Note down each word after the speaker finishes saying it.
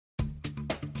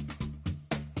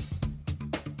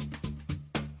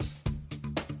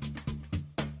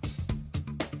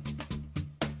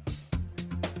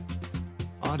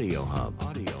Audio Hub.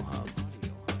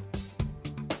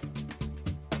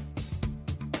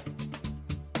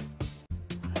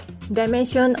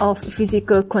 Dimension of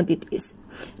physical quantities.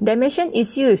 Dimension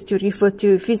is used to refer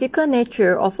to physical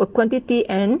nature of a quantity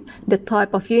and the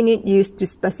type of unit used to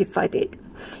specify it.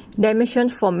 Dimension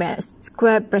for mass,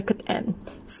 square bracket m,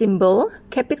 symbol,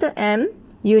 capital M,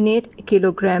 unit,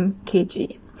 kilogram,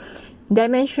 kg.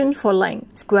 Dimension for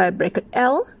length, square bracket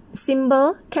L,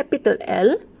 symbol, capital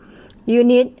L,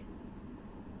 unit,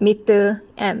 meter,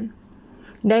 m.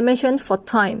 Dimension for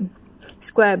time,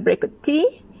 square bracket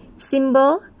T,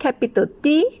 symbol, capital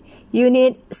T,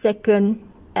 unit, second,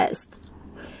 s.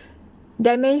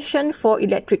 Dimension for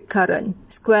electric current,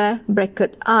 square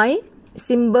bracket I,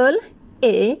 symbol,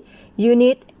 A,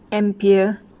 unit,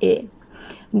 ampere, A.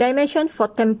 Dimension for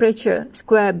temperature,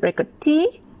 square bracket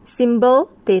T,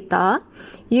 symbol, theta,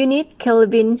 unit,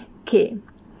 Kelvin, K.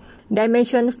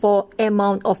 Dimension for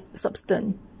amount of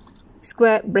substance,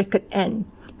 square bracket N,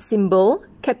 symbol,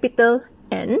 capital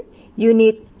N,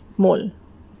 unit, mole.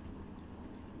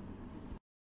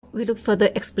 We look for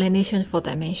the explanation for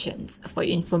dimensions. For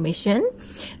your information,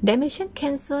 dimension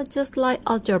cancel just like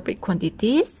algebraic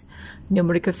quantities.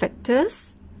 Numerical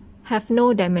factors have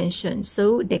no dimension,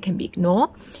 so they can be ignored.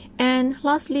 And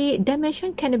lastly,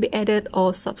 dimension can be added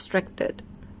or subtracted.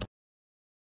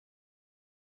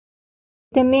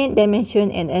 Determine dimension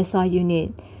and SI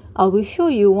unit. I will show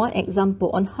you one example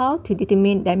on how to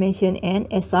determine dimension and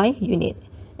SI unit.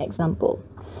 Example,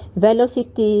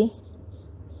 velocity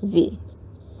v.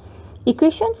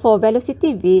 Equation for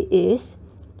velocity v is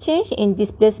change in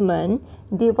displacement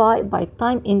divided by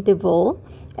time interval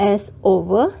s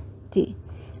over t.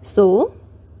 So,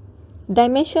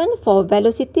 dimension for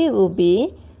velocity will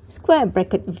be square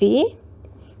bracket v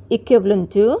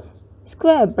equivalent to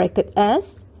square bracket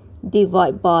s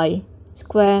divided by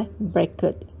square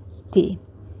bracket t.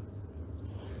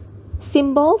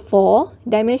 Symbol for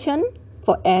dimension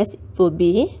for s will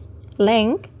be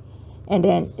length, and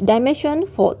then dimension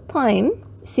for time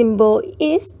symbol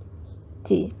is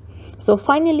t. So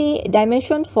finally,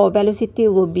 dimension for velocity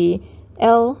will be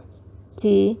L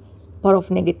t power of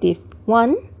negative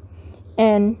 1,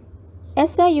 and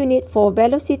SI unit for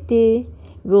velocity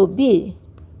will be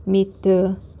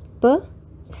meter per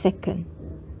second.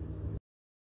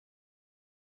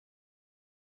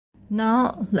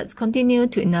 Now, let's continue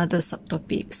to another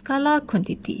subtopic, scalar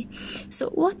quantity. So,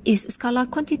 what is scalar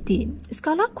quantity?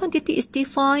 Scalar quantity is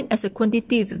defined as a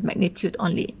quantity with magnitude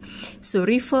only. So,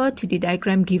 refer to the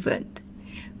diagram given.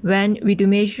 When we do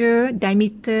measure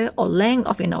diameter or length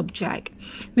of an object,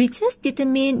 we just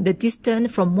determine the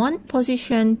distance from one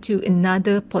position to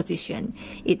another position.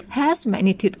 It has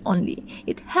magnitude only.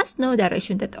 It has no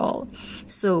direction at all.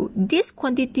 So this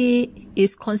quantity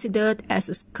is considered as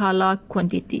a scalar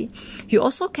quantity. You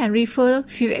also can refer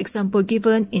few examples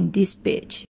given in this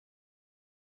page.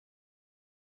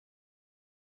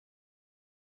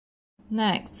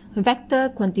 Next, vector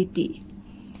quantity.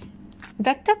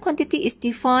 Vector quantity is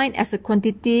defined as a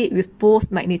quantity with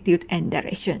both magnitude and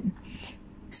direction.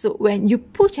 So when you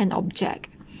push an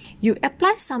object, you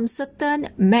apply some certain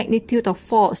magnitude of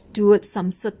force towards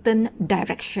some certain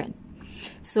direction.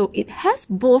 So it has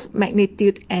both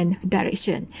magnitude and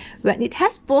direction. When it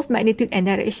has both magnitude and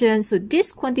direction, so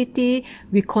this quantity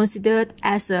we consider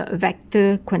as a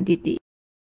vector quantity.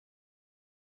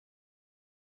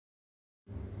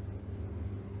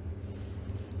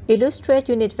 Illustrate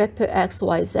unit vector x,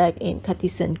 y, z in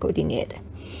Cartesian coordinate.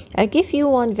 I give you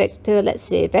one vector, let's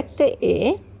say vector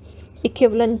A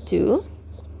equivalent to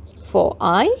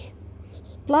 4i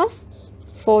plus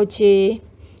 4j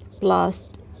plus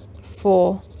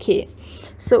 4k.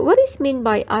 So what is meant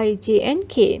by I, j and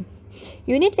k?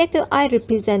 Unit vector I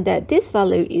represent that this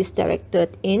value is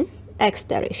directed in x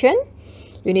direction.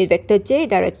 Unit vector j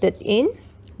directed in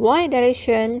y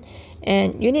direction,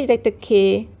 and unit vector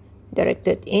k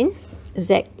directed in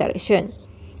z direction.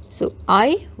 So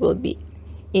I will be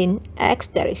in x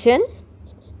direction,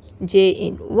 j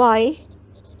in y,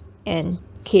 and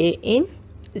k in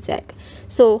z.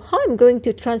 So how I'm going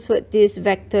to transfer this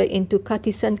vector into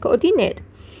Cartesian coordinate?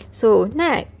 So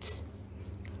next,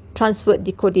 transfer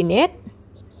the coordinate.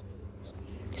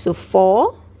 So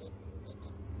 4,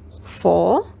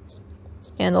 4,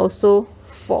 and also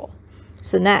 4.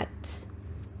 So next,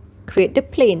 create the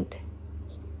plane.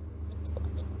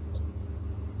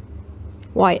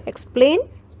 Y-x plane,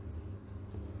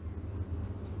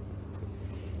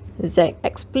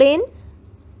 Z-x plane,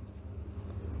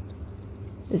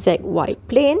 ZY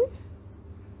plane.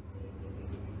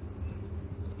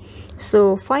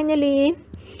 So finally,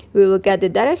 we will get the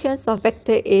directions of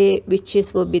vector A, which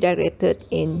will be directed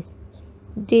in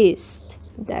this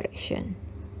direction.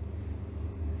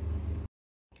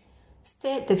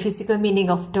 State the physical meaning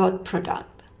of dot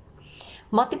product.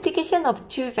 Multiplication of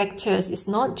two vectors is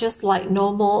not just like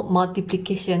normal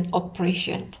multiplication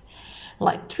operation,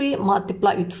 like 3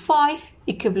 multiplied with 5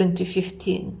 equivalent to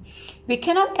 15. We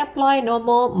cannot apply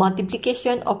normal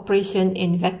multiplication operation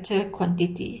in vector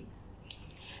quantity.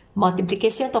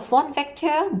 Multiplication of one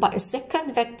vector by a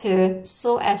second vector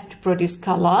so as to produce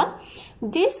scalar.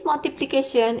 This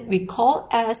multiplication we call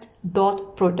as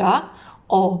dot product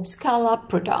or scalar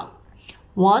product.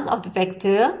 One of the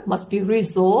vector must be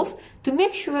resolved to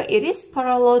make sure it is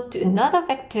parallel to another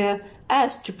vector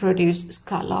as to produce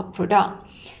scalar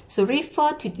product. So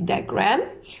refer to the diagram.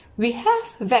 We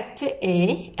have vector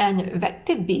A and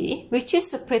vector B, which is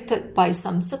separated by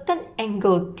some certain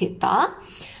angle theta.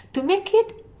 To make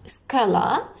it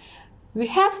scalar, we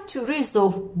have to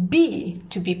resolve B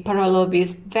to be parallel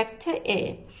with vector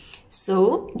A.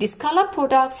 So the scalar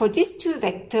product for these two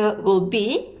vectors will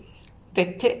be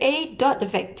vector A dot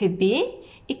vector B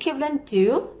equivalent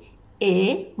to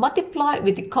A multiplied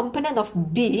with the component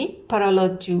of B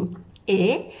parallel to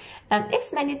A, and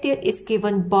its magnitude is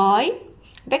given by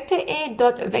vector A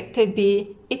dot vector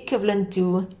B equivalent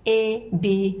to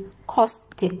AB cos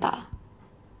theta.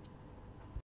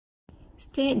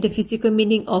 State the physical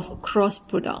meaning of cross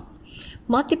product.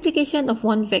 Multiplication of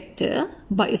one vector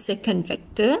by a second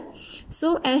vector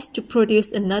so as to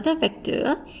produce another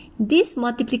vector. This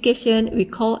multiplication we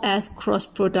call as cross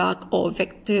product or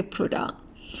vector product.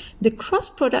 The cross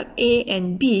product A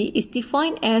and B is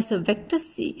defined as a vector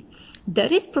C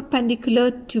that is perpendicular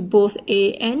to both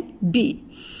A and B,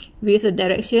 with the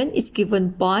direction is given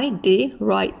by the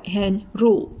right-hand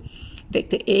rule.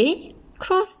 Vector A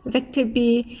cross vector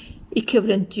B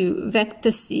equivalent to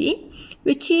vector C,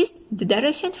 which is the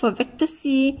direction for vector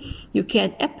C. You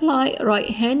can apply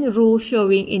right-hand rule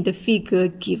showing in the figure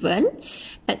given,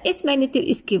 and its magnitude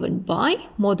is given by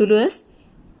modulus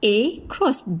A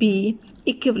cross B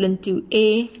equivalent to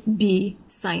AB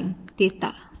sine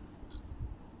theta.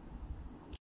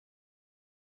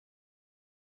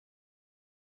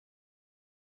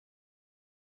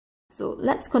 So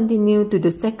let's continue to the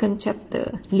second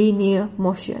chapter, linear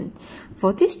motion.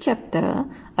 For this chapter,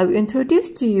 I will introduce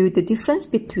to you the difference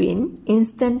between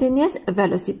instantaneous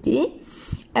velocity,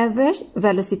 average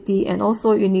velocity, and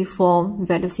also uniform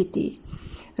velocity.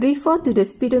 Refer to the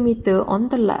speedometer on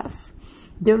the left.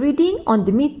 The reading on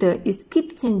the meter is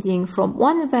keep changing from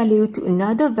one value to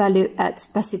another value at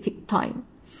specific time.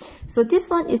 So this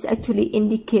one is actually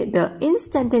indicate the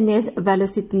instantaneous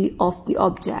velocity of the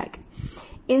object.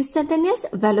 Instantaneous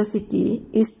velocity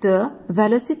is the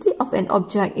velocity of an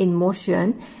object in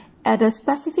motion at a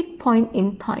specific point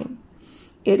in time.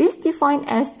 It is defined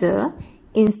as the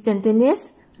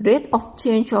instantaneous rate of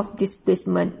change of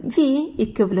displacement V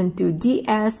equivalent to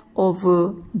ds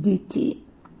over dt.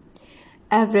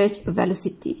 Average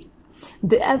velocity.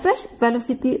 The average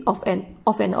velocity of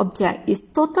an object is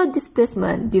total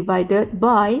displacement divided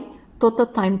by total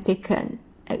time taken.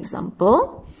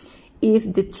 Example,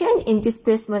 if the change in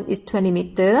displacement is 20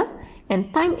 meters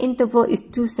and time interval is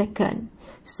 2 seconds,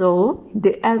 so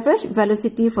the average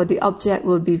velocity for the object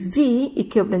will be V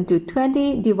equivalent to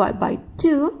 20 divided by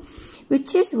 2,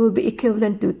 which will be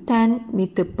equivalent to 10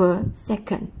 meters per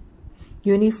second.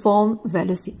 Uniform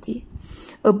velocity.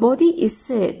 A body is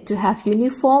said to have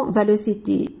uniform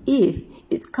velocity if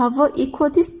it covers equal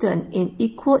distance in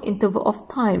equal interval of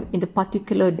time in the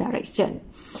particular direction.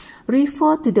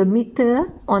 Refer to the meter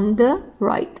on the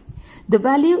right. The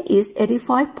value is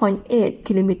 85.8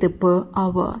 km per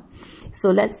hour. So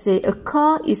let's say a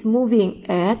car is moving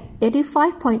at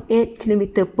 85.8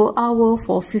 km per hour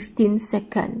for 15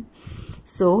 seconds.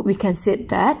 So we can say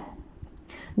that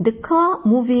the car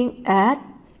moving at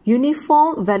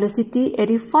uniform velocity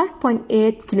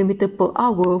 85.8 km per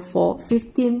hour for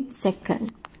 15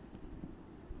 seconds.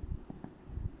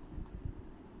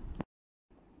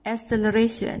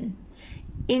 Acceleration.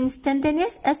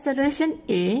 Instantaneous acceleration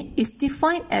A is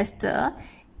defined as the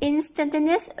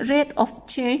instantaneous rate of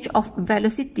change of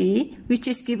velocity, which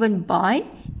is given by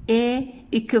A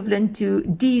equivalent to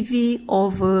dv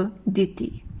over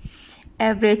dt.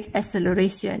 Average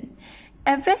acceleration.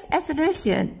 Average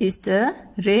acceleration is the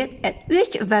rate at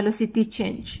which velocity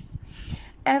change.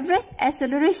 Average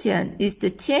acceleration is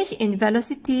the change in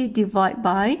velocity divided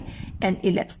by an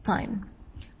elapsed time.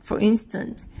 For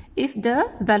instance, if the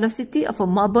velocity of a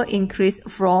marble increased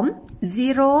from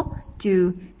 0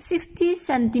 to 60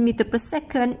 cm per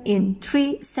second in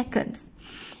 3 seconds,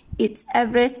 its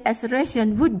average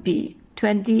acceleration would be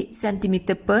 20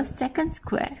 cm per second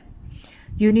square.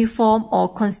 Uniform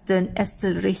or constant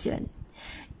acceleration.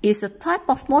 is a type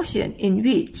of motion in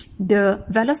which the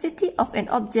velocity of an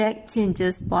object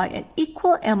changes by an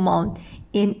equal amount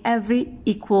in every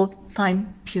equal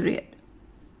time period.